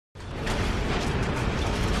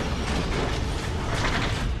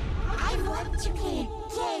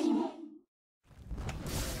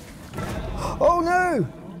Oh no!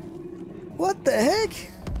 What the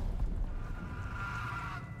heck?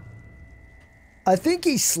 I think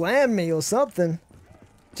he slammed me or something.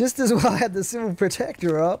 Just as well I had the civil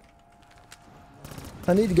protector up.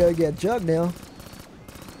 I need to go get Jug now.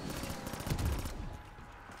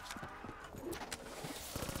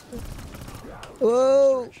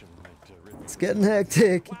 Whoa! It's getting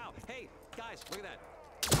hectic. Wow, hey, guys, look at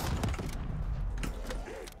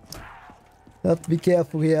Have to be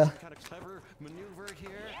careful here. that. Kind of clever maneuver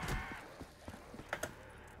here.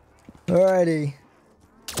 Alrighty.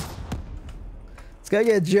 Let's go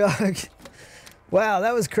get Jug. Wow,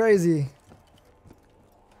 that was crazy.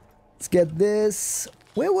 Let's get this.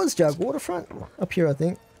 Where was Jug? Waterfront? Up here, I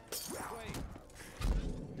think.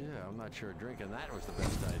 Yeah, I'm not sure drinking that was the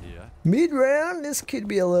best idea. Mid-round, this could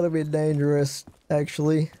be a little bit dangerous,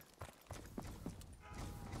 actually.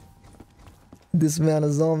 This amount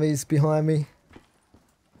of zombies behind me.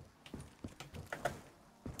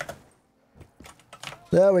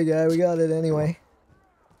 There we go, we got it anyway.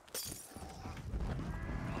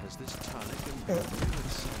 Does this tonic imbue you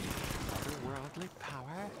with some otherworldly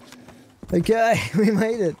power? Okay, we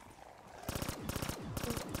made it.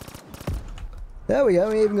 There we go,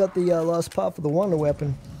 we even got the last part for the wonder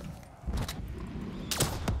weapon.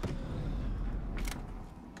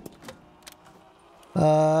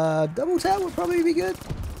 Double tap would probably be good.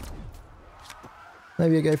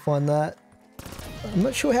 Maybe I go find that. I'm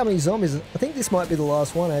not sure how many zombies. I think this might be the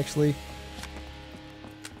last one actually.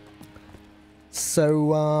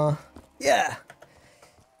 So, yeah.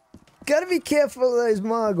 Gotta be careful of those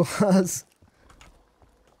Margwars.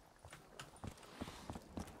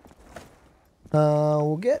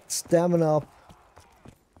 We'll get stamina up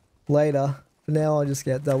later. For now, I'll just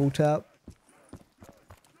get double tap.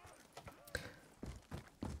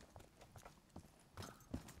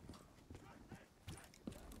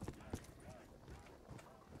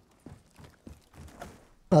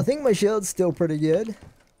 I think my shield's still pretty good.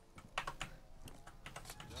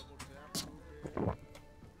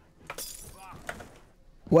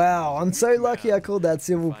 Wow, I'm so lucky I called that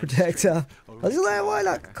Civil Protector. I was just like, why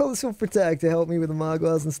not call the Civil Protector to help me with the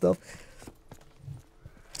Margwars and stuff?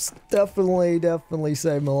 It's definitely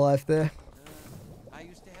saved my life there. I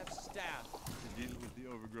used to have staff to deal with the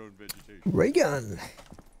overgrown vegetation. Ray gun.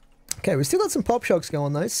 Okay, we still got some pop shocks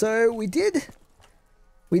going though. So we did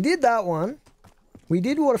that one. We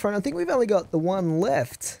did Waterfront. I think we've only got the one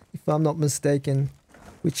left, if I'm not mistaken,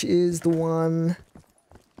 which is the one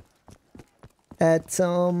at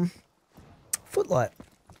Footlight.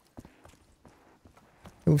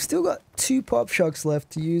 And we've still got 2 pop shocks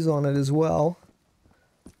left to use on it as well.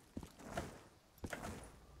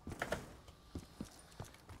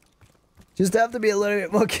 Just have to be a little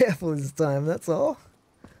bit more careful this time, that's all.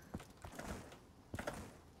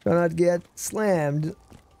 Try not to get slammed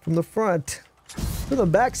from the front. From the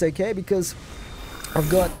back's okay because I've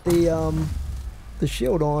got the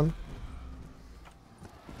shield on.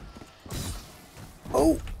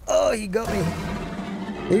 Oh, he got me.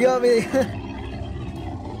 He got me.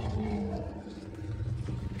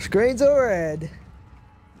 Screens are red.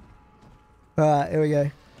 Alright, here we go.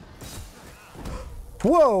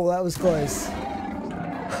 Whoa, that was close.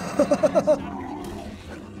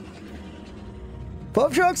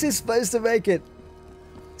 Pop Shocks is supposed to make it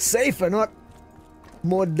safer, not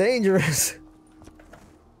more dangerous.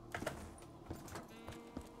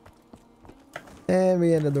 And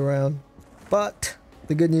we ended the round. But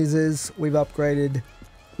the good news is we've upgraded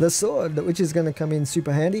the sword, which is going to come in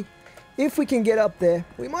super handy. If we can get up there,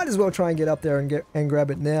 we might as well try and get up there and grab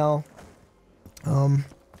it now. From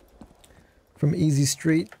Easy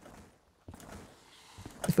Street.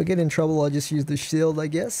 If I get in trouble, I'll just use the shield, I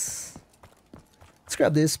guess. Let's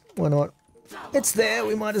grab this. Why not? It's there.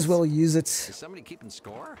 We might as well use it. Is somebody keeping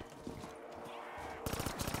score?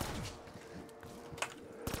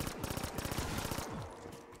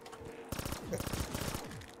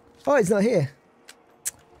 Oh, he's not here.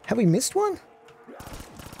 Have we missed one?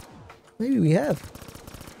 Maybe we have.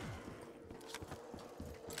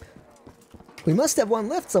 We must have one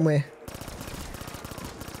left somewhere.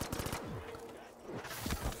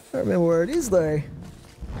 I don't remember where it is though.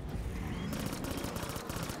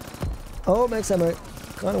 Oh, max ammo.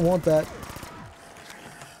 Kind of want that.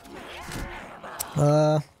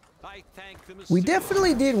 We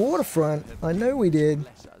definitely did Waterfront. I know we did.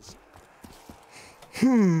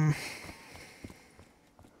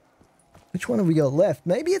 Which one have we got left?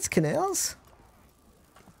 Maybe it's Canals?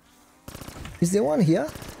 Is there one here?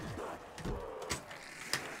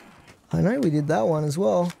 I know we did that one as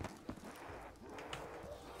well.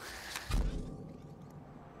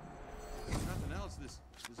 If nothing else, this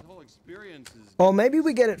whole experience Oh, maybe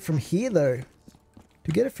we get it from here though. Do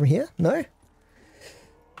we get it from here? No?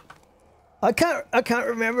 I can't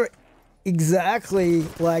remember exactly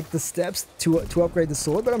like the steps to upgrade the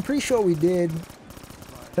sword, but I'm pretty sure we did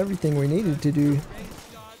everything we needed to do.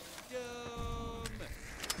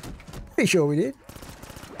 Pretty sure we did.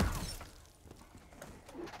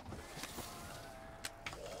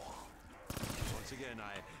 Once again,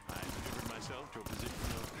 I delivered myself to a position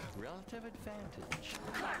of relative advantage.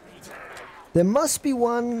 There must be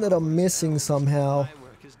one that I'm missing somehow. My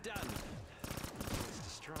work is done. It's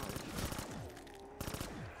destroyed.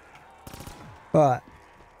 Alright.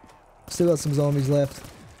 Still got some zombies left.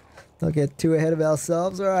 Don't get too ahead of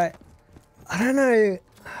ourselves. Alright. I don't know.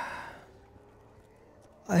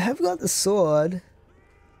 I have got the sword.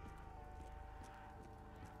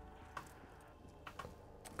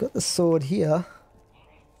 Got the sword here.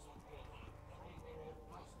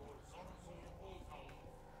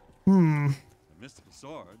 A mystical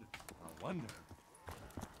sword. I wonder.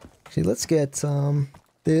 Actually, let's get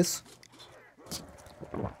this.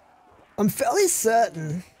 I'm fairly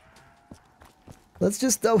certain. Let's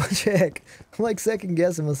just double check. I'm like second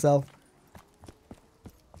guessing myself.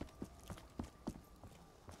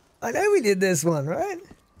 I know we did this one, right?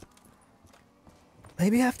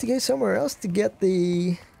 Maybe I have to go somewhere else to get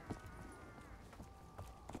the...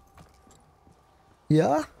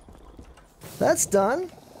 Yeah? That's done.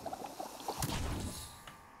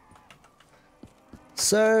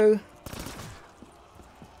 So...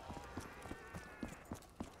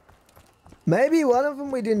 maybe one of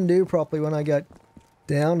them we didn't do properly when I got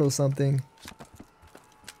downed or something.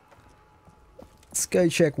 Let's go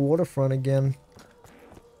check Waterfront again.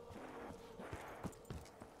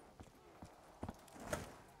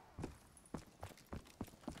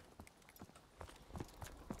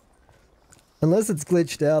 Unless it's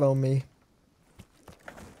glitched out on me.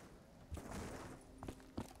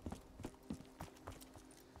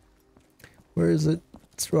 Where is it?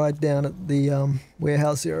 It's right down at the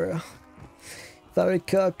warehouse area. If I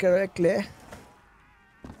recall correctly.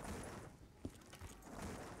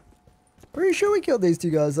 Pretty sure we killed these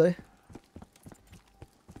two guys though.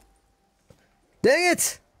 Dang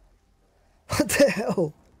it! What the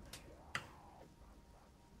hell?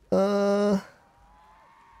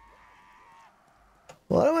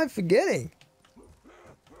 What am I forgetting?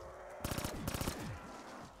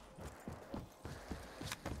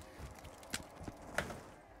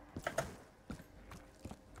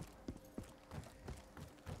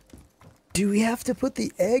 Do we have to put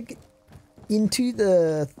the egg into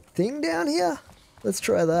the thing down here? Let's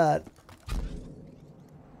try that.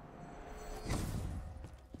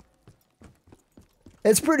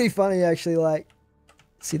 It's pretty funny actually, like,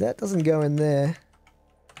 see that doesn't go in there.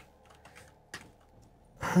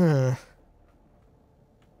 Huh.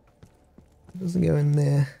 Doesn't go in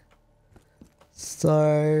there.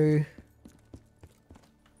 So...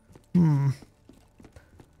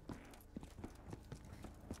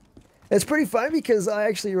 It's pretty funny because I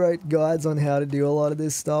actually wrote guides on how to do a lot of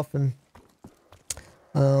this stuff and...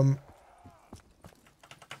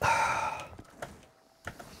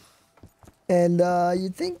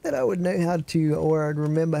 you'd think that I would know how to, or I'd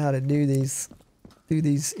remember how to do these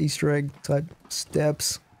Easter egg type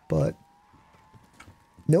steps, but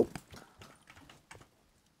nope.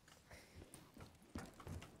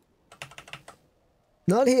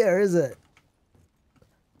 Not here, is it?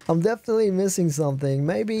 I'm definitely missing something.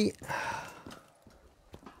 Maybe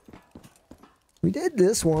we did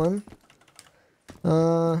this one.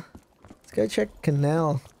 Let's go check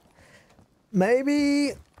canal.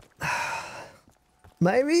 Maybe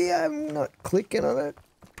I'm not clicking on it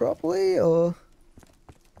properly, or...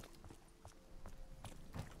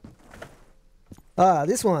 Ah,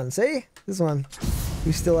 this one, see? This one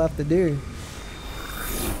we still have to do.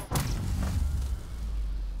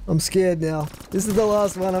 I'm scared now. This is the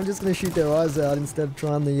last one. I'm just going to shoot their eyes out instead of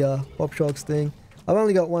trying the Pop Shocks thing. I've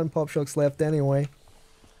only got one Pop Shocks left anyway.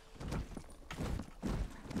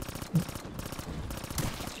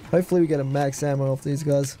 Hopefully we get a max ammo off these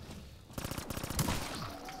guys.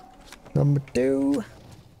 Number 2.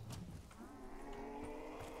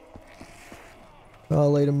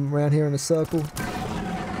 I'll lead them around here in a circle.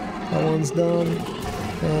 That one's done.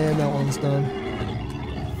 And that one's done.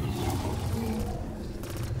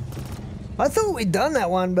 I thought we'd done that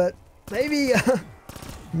one, but maybe,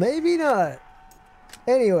 maybe not.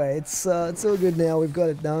 Anyway, it's all good now. We've got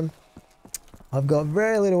it done. I've got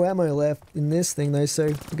very little ammo left in this thing though, so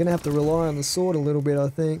we're gonna have to rely on the sword a little bit, I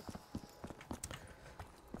think.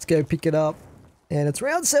 Let's go pick it up, and it's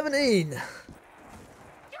round 17.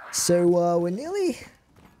 So we're nearly,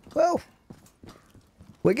 well,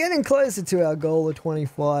 We're getting closer to our goal of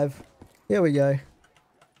 25. Here we go.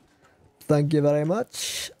 Thank you very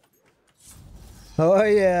much. Oh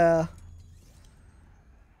yeah.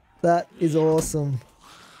 That is awesome.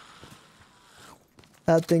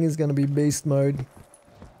 That thing is going to be beast mode.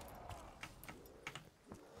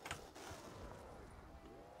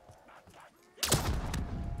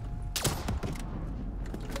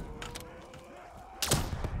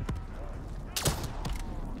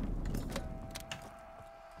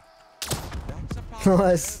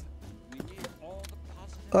 Nice.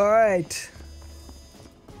 Alright.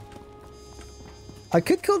 I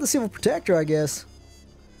could call the Civil Protector, I guess.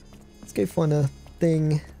 Let's go find a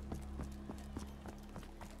thing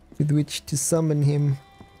with which to summon him.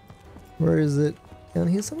 Where is it? Down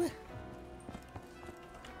here somewhere?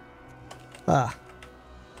 Ah.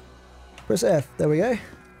 Press F. There we go.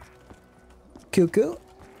 Cool, cool.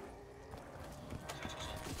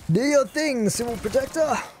 Do your thing, Civil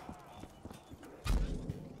Protector!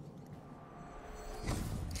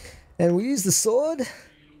 And we use the sword.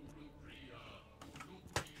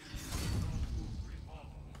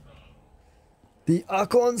 The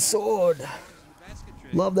Apothicon sword.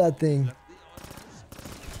 Love that thing.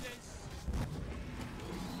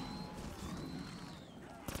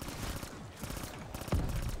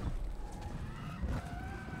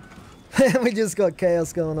 We just got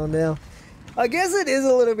chaos going on now. I guess it is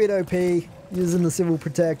a little bit OP using the Civil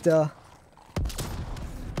Protector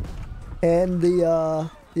and the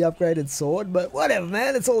upgraded sword, but whatever,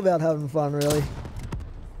 man. It's all about having fun, really.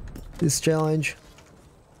 This challenge.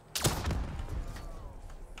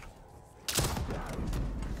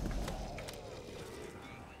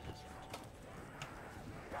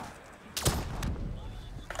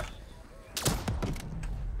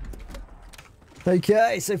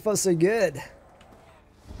 Okay, so far so good.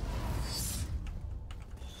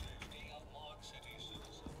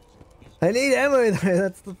 I need ammo though,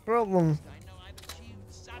 that's the problem. I know I've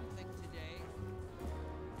achieved something today.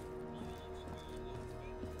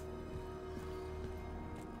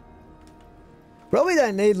 Probably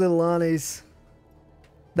don't need little Arnie's.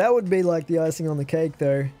 That would be like the icing on the cake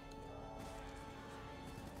though.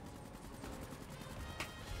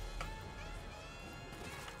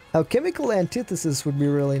 Alchemical antithesis would be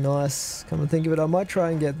really nice. Come and think of it, I might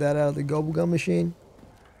try and get that out of the gobblegum machine.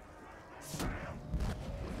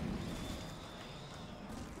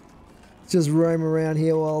 Just roam around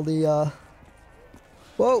here while the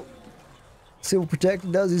whoa, Civil Protector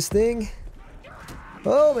does his thing.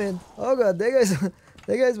 Oh man, oh god, there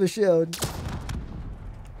goes my shield.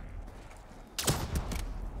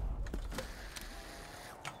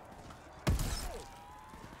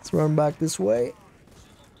 Let's run back this way.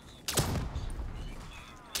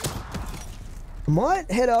 I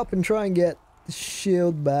might head up and try and get the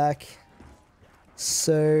shield back.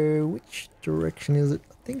 So, which direction is it?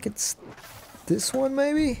 I think it's this one,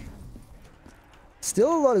 maybe?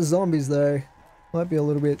 Still a lot of zombies, though. Might be a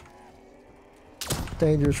little bit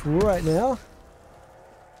dangerous right now.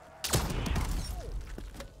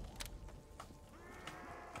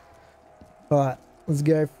 Alright, let's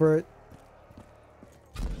go for it.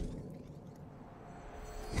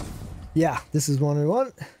 Yeah, this is one we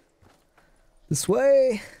want. This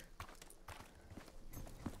way.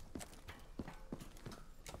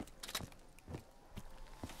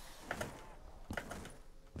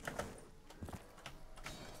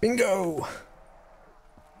 Bingo!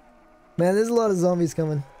 Man, there's a lot of zombies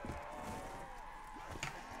coming.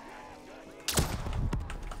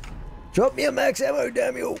 Drop me a max ammo,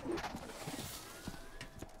 damn you!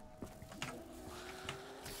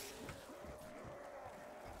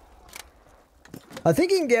 I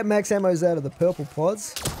think you can get max ammos out of the purple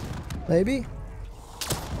pods. Maybe.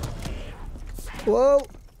 Whoa!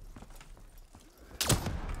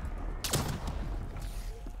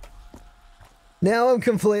 Now I'm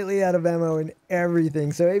completely out of ammo and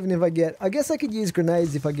everything, so even if I get... I guess I could use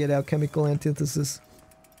grenades if I get alchemical antithesis.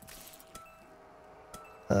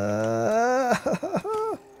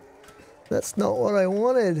 That's not what I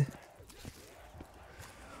wanted.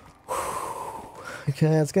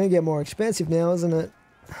 Okay, it's going to get more expensive now, isn't it?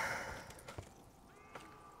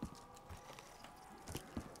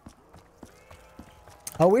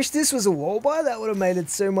 I wish this was a wall buy. That would have made it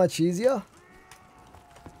so much easier.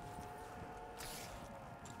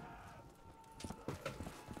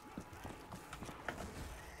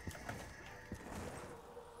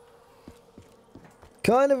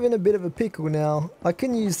 Kind of in a bit of a pickle now. I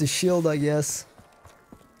can use the shield, I guess.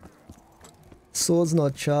 Sword's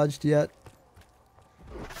not charged yet.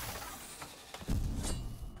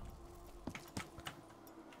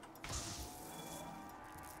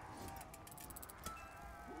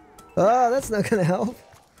 that's not gonna help.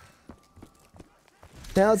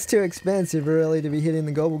 Now it's too expensive really to be hitting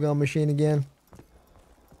the gobble gun machine again.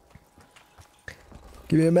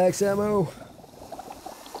 Give me a max ammo.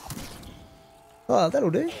 Oh, that'll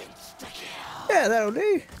do. Yeah, that'll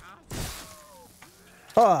do.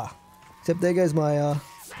 Ah, except there goes my,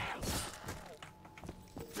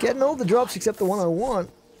 getting all the drops except the one I want.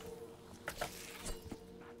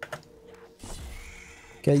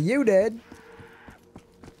 Okay, you dead.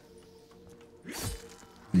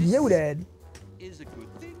 You dead. Is a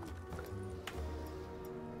good thing.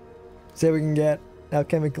 See if we can get our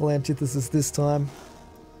chemical antithesis this time.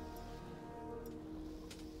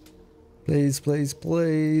 Please, please,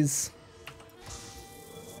 please.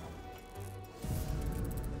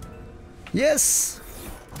 Yes!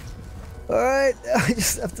 Alright, I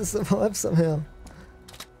just have to survive somehow.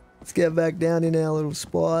 Let's get back down in our little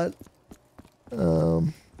spot.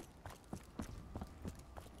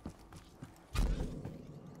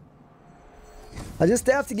 I just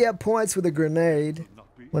have to get points with a grenade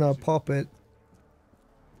when I pop it.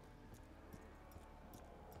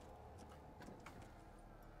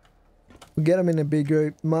 We'll get him in a big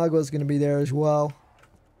group. Margot's going to be there as well.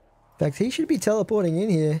 In fact, he should be teleporting in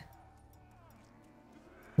here.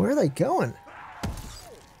 Where are they going?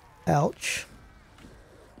 Ouch.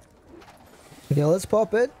 Okay, let's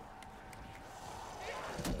pop it.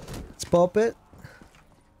 Let's pop it.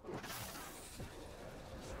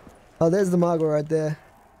 Oh, there's the Margot right there.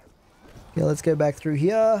 Okay, let's go back through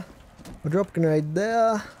here. We'll drop a grenade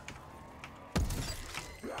there.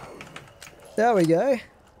 There we go.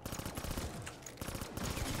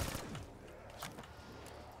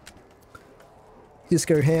 Just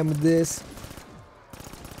go ham with this.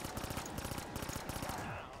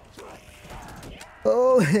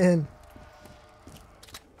 Oh, man.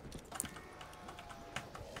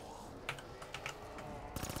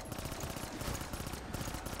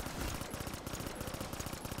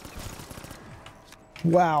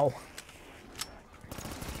 Wow.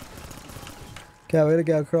 Okay, way to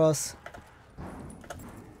go across.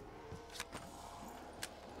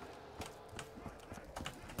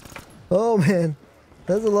 Oh man,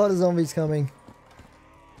 there's a lot of zombies coming.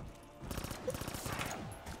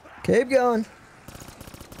 Keep going.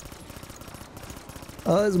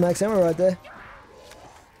 Oh, there's a max ammo right there.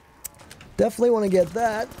 Definitely want to get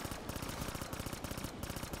that.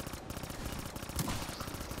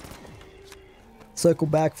 Circle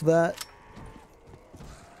back for that.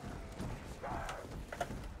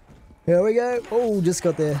 Here we go. Oh, just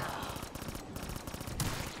got there.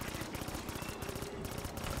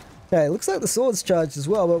 Okay, looks like the sword's charged as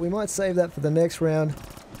well, but we might save that for the next round.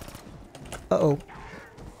 Uh-oh.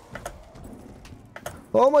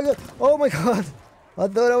 Oh my god. Oh my god. I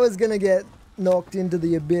thought I was gonna get knocked into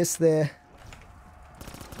the abyss there.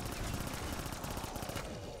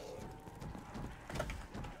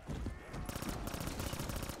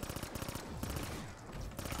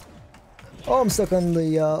 Oh, I'm stuck on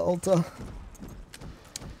the altar.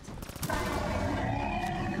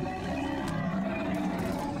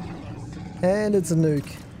 And it's a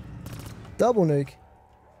nuke. Double nuke.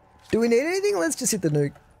 Do we need anything? Let's just hit the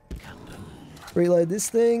nuke. Reload this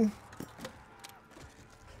thing.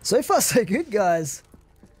 So far so good, guys.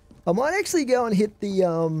 I might actually go and hit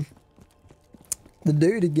the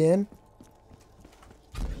dude again.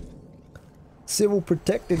 Civil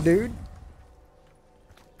protector dude.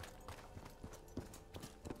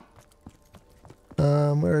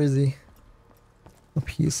 Where is he? Up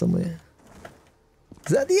here somewhere.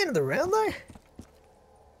 Is that the end of the round though?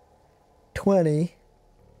 20.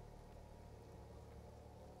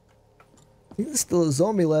 I think there's still a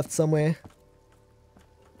zombie left somewhere.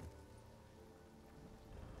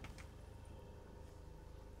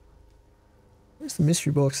 Where's the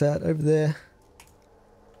mystery box at? Over there.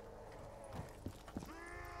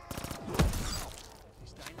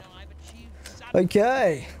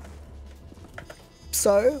 Okay.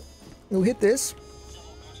 So, we'll hit this.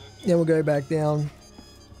 Then we'll go back down.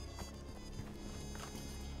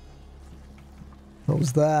 What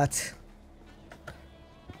was that?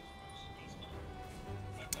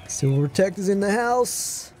 Silver protectors in the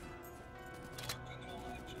house.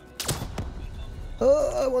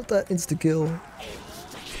 Oh, I want that insta-kill.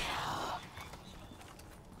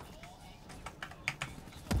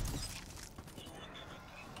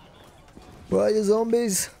 Where are you,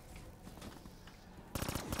 zombies?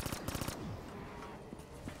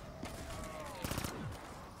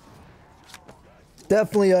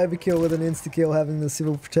 Definitely overkill with an insta-kill having the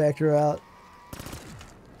civil protector out.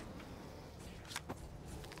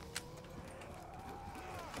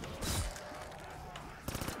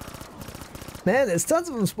 Man, there's tons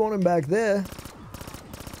of them spawning back there.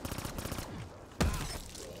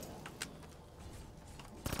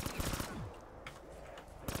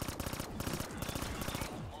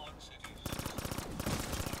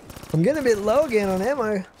 I'm getting a bit low again on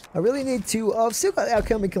ammo. I really need to... I've still got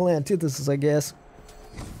alchemical antithesis, I guess.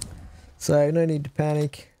 So, no need to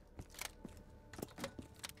panic.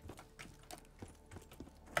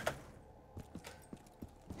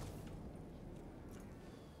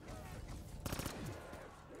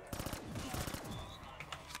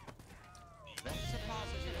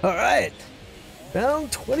 Alright.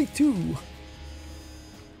 Round 22.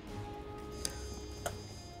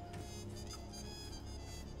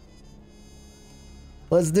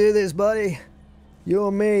 Let's do this, buddy. You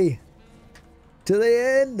and me. To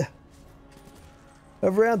the end.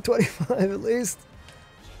 Of round 25 at least.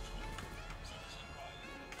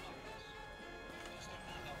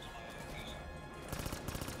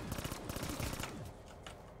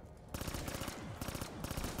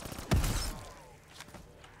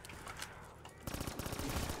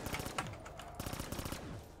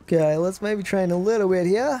 Okay, let's maybe train a little bit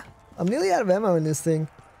here. I'm nearly out of ammo in this thing.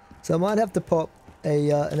 So I might have to pop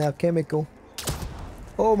an alchemical.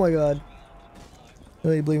 Oh my god.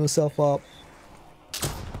 Really blew myself up.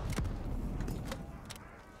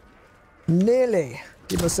 Nearly.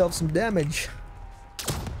 Give myself some damage.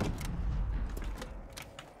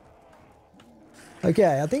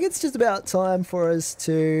 Okay, I think it's just about time for us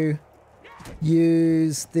to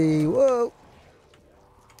use the... Whoa!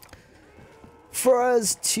 For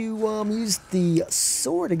us to use the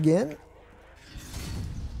sword again.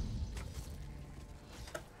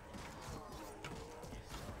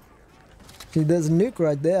 See, there's a nuke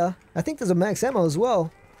right there. I think there's a max ammo as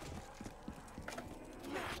well.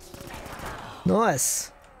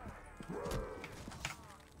 Nice.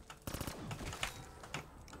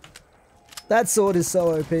 That sword is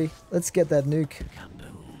so OP. Let's get that nuke.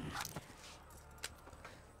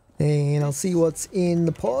 And I'll see what's in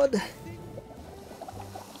the pod.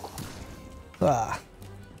 Ah.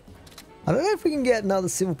 I don't know if we can get another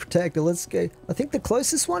civil protector. Let's go. I think the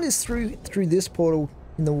closest one is through this portal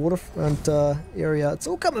in the waterfront area. It's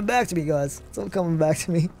all coming back to me, guys. It's all coming back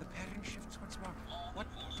to me. The pattern shifts once more. What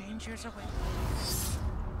dangers await?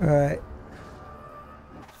 Alright.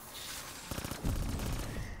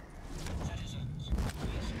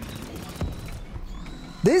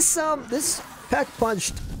 This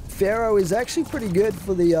pack-punched Pharaoh is actually pretty good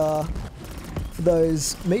for the for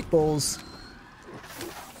those meatballs.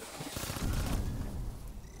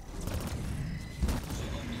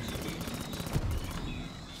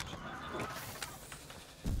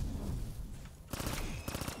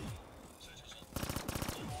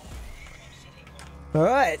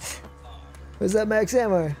 Alright. Where's that max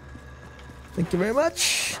ammo? Thank you very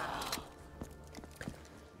much.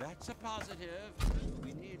 That's a positive.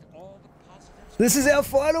 We need all the positives. This is our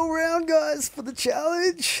final round, guys, for the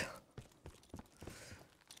challenge.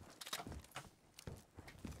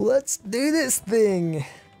 Let's do this thing.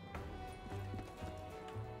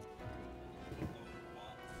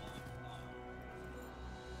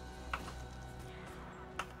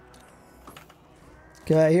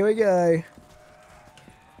 Okay, here we go.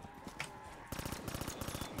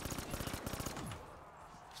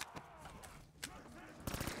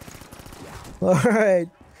 Alright,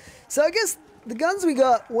 so I guess the guns we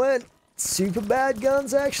got weren't super bad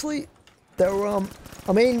guns, actually. They were,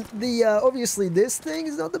 I mean, the, obviously this thing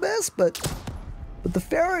is not the best, but the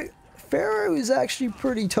Pharaoh is actually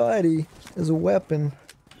pretty tidy as a weapon.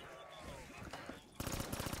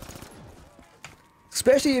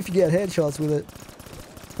 Especially if you get headshots with it.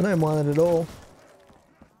 I don't mind it at all.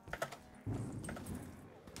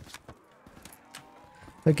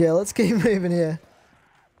 Okay, let's keep moving here.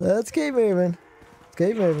 Let's keep moving. Let's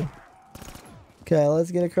keep moving. Okay, let's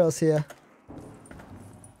get across here.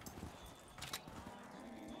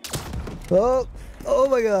 Oh! Oh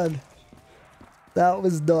my god! That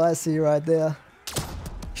was dicey right there.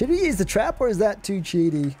 Should we use the trap or is that too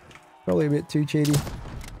cheaty? Probably a bit too cheaty.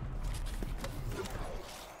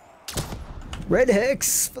 Red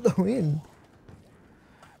Hex for the win.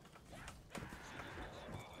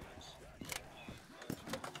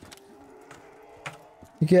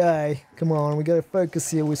 Okay, come on, we gotta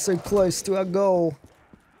focus here. We're so close to our goal.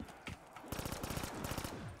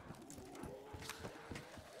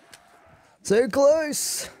 So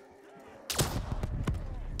close.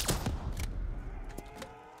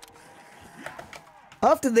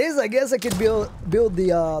 After this, I guess I could build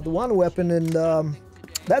the one weapon, and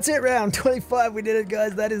that's it. Round 25, we did it,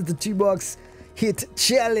 guys. That is the 2-box hit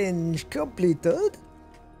challenge completed.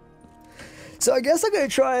 So I guess I'm going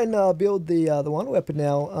to try and build the one weapon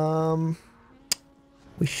now.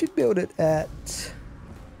 We should build it at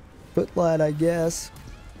footlight, I guess.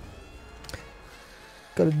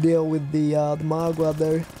 Got to deal with the Margwa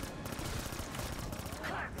though.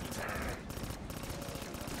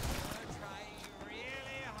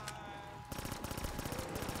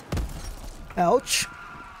 Ouch.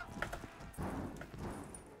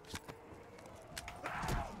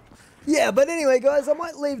 Yeah, but anyway, guys, I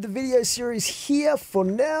might leave the video series here for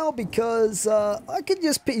now because I could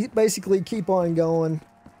just basically keep on going,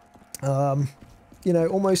 you know,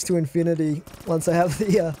 almost to infinity once I have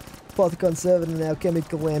the Apothicon 7 and our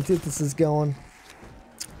chemical antithesis going.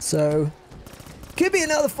 So, could be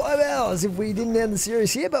another 5 hours if we didn't end the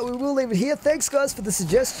series here, but we will leave it here. Thanks, guys, for the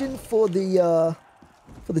suggestion for the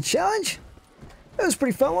challenge. It was a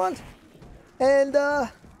pretty fun one. And,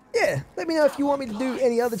 yeah, let me know if you want me to do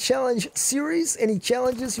any other challenge series, any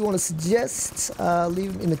challenges you want to suggest.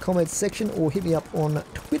 Leave them in the comments section or hit me up on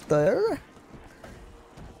Twitter.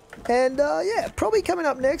 And, yeah, probably coming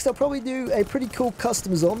up next, I'll probably do a pretty cool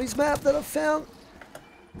custom zombies map that I've found.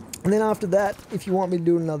 And then after that, if you want me to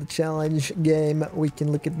do another challenge game, we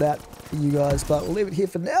can look at that for you guys. But we'll leave it here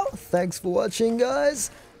for now. Thanks for watching,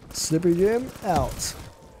 guys. Slippery Jim out.